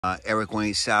Eric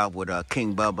Wayne South with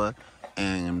King Bubba,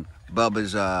 and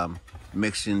Bubba's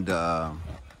mixing the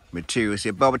materials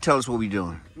here. Bubba, tell us what we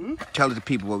doing. Tell the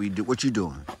people what we do. What you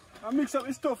doing? I mix up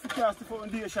the stuff for cast the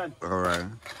foundation. All right.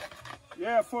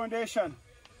 Yeah, foundation.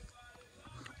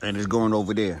 And it's going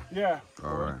over there. Yeah.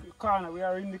 All right. The corner. We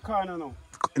are in the corner now.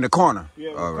 In the corner.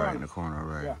 Yeah. All right. In the corner. All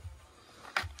right. Yeah.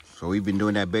 So we've been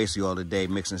doing that basically all the day,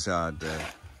 mixing the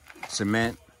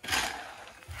cement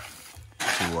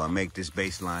to make this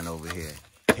baseline over here.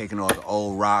 Taking all the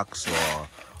old rocks or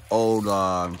old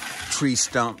tree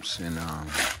stumps and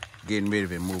getting rid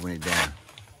of it, moving it down.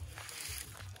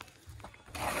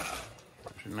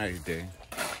 It's a nice day.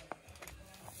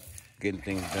 Getting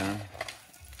things done.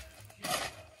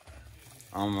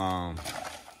 I'm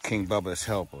King Bubba's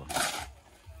helper.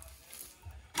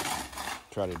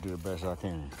 Try to do the best I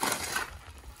can,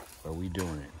 but we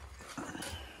doing it.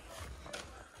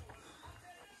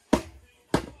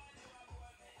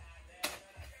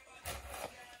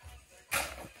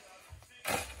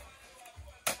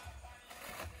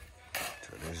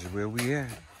 So this is where we at.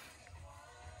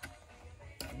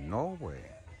 Norway.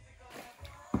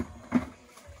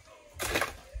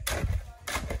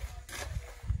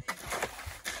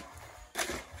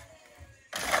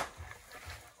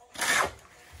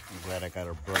 I got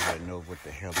a brother that knows what the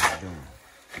hell he's doing.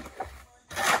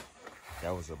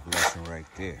 That was a blessing right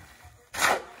there.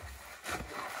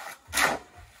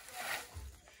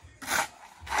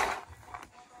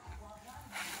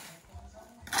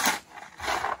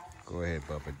 Go ahead,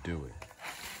 Bubba, do it.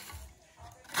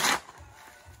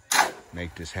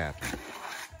 Make this happen.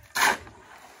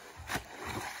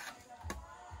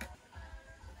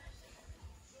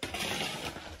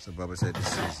 So Bubba said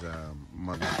this is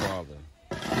mother, father.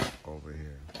 Over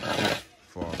here,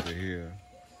 father here,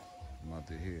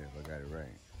 mother here, if I got it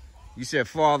right. You said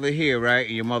father here, right?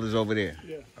 And your mother's over there?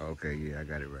 Yeah. Okay, yeah, I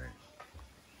got it right.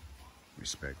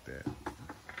 Respect that.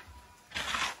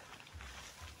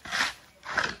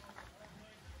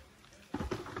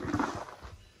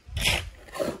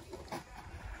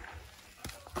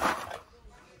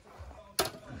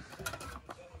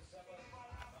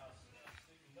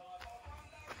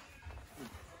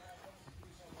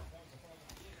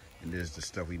 And this is the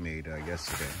stuff we made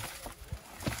yesterday.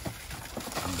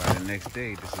 And by the next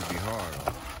day, this will be hard.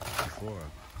 Before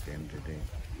the end of the day,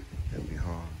 it'll be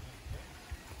hard.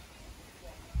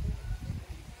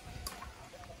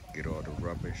 Get all the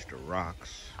rubbish, the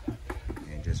rocks,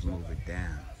 and just move it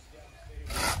down.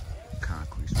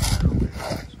 Concrete's right over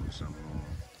here, so something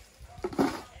wrong.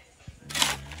 And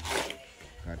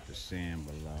got the sand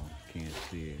below. Can't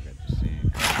see it. Got the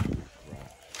sand, concrete,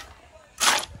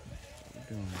 rocks.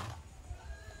 Doing it.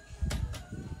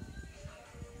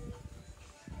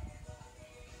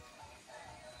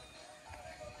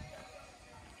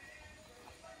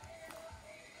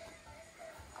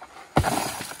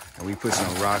 And we put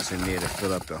some rocks in there to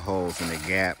fill up the holes and the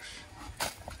gaps,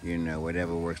 you know,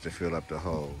 whatever works to fill up the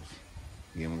holes.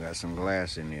 You even got some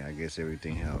glass in there. I guess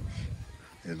everything helps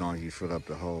as long as you fill up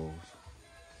the holes.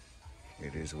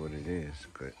 It is what it is.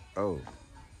 Good. Oh,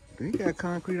 do you got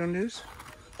concrete on this?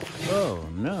 Oh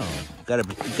no!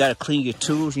 You gotta clean your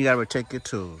tools. You gotta protect your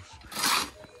tools.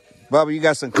 Bubba, you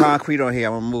got some concrete on here.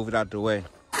 I'm gonna move it out the way.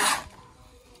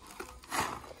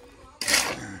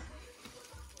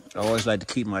 I always like to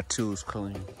keep my tools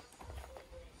clean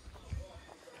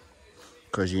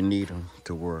because you need them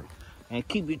to work. And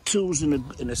keep your tools in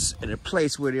a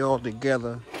place where they're all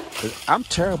together. Cause I'm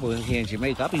terrible in here in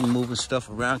Jamaica. I be moving stuff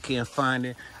around, can't find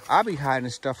it. I be hiding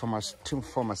stuff for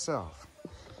myself.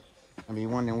 I be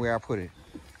wondering where I put it.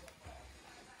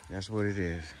 That's what it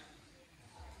is.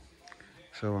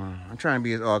 So I'm trying to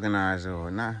be as organized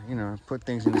or not, you know, put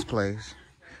things in this place.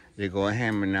 They go a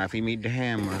hammer now. If you meet the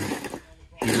hammer,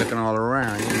 you're looking all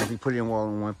around. You know, if you put them all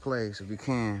in one place, if you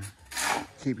can,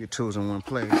 keep your tools in one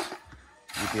place,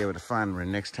 you'll be able to find them the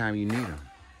next time you need them.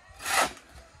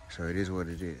 So it is what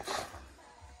it is.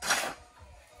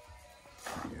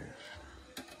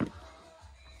 Yes.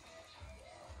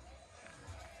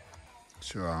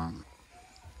 So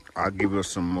I'll give us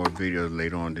some more videos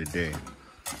later on today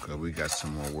because we got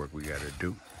some more work we got to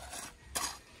do.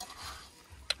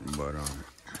 But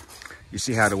you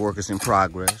see how the work is in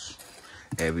progress.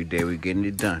 Every day we're getting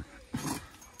it done.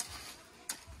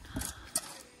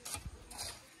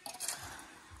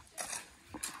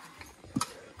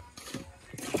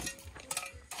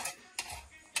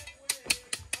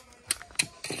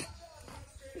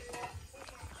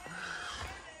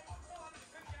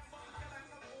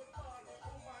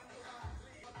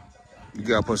 You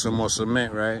gotta put some more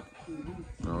cement, right?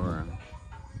 All right.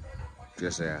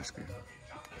 Just asking.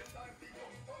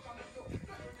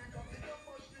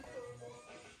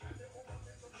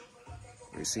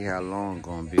 You see how long it's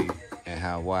gonna be and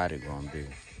how wide it's gonna be.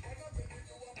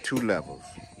 2 levels.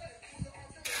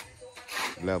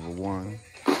 Level 1,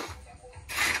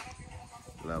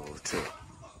 level 2.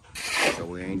 So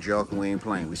we ain't joking, we ain't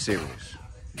playing, we serious.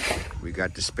 We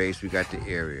got the space, we got the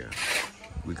area,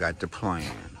 we got the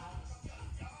plan.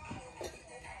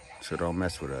 So don't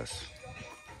mess with us.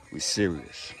 We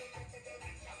serious.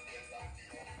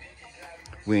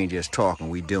 We ain't just talking,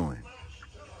 we doing.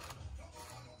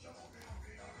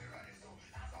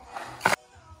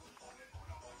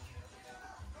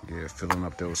 Yeah, filling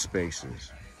up those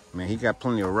spaces. Man, he got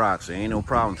plenty of rocks. There ain't no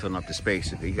problem filling up the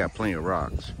spaces. He got plenty of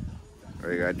rocks. All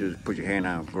you gotta do is put your hand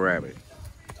out and grab it.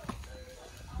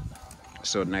 It's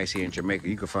so nice here in Jamaica.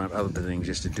 You can find other things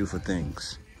just to do for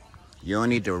things. You don't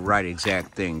need the right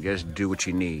exact thing. Just do what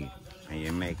you need, and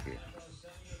you make it.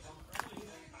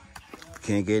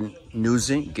 Can't get new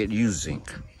zinc? Get used zinc.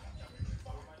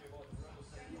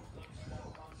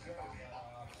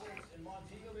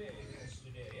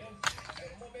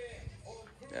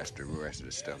 That's the rest of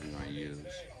the stuff we're gonna use.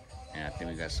 And I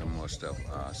think we got some more stuff,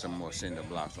 some more cinder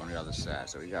blocks on the other side.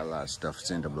 So we got a lot of stuff,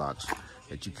 cinder blocks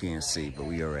that you can't see, but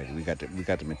we got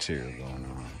the material going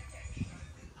on.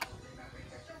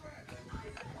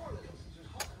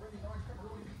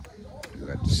 We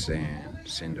got the sand,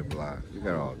 cinder block. We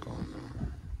got all going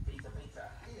on.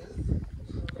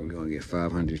 We're gonna get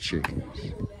 500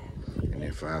 chickens, and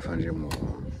then 500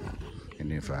 more,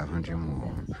 and then 500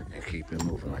 more, and keep it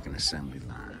moving like an assembly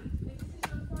line.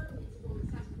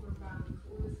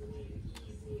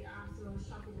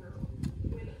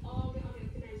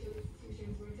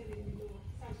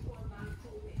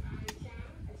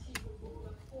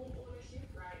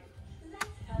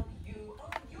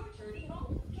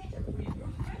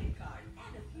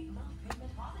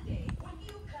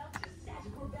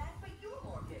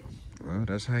 Well,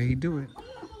 that's how he do it.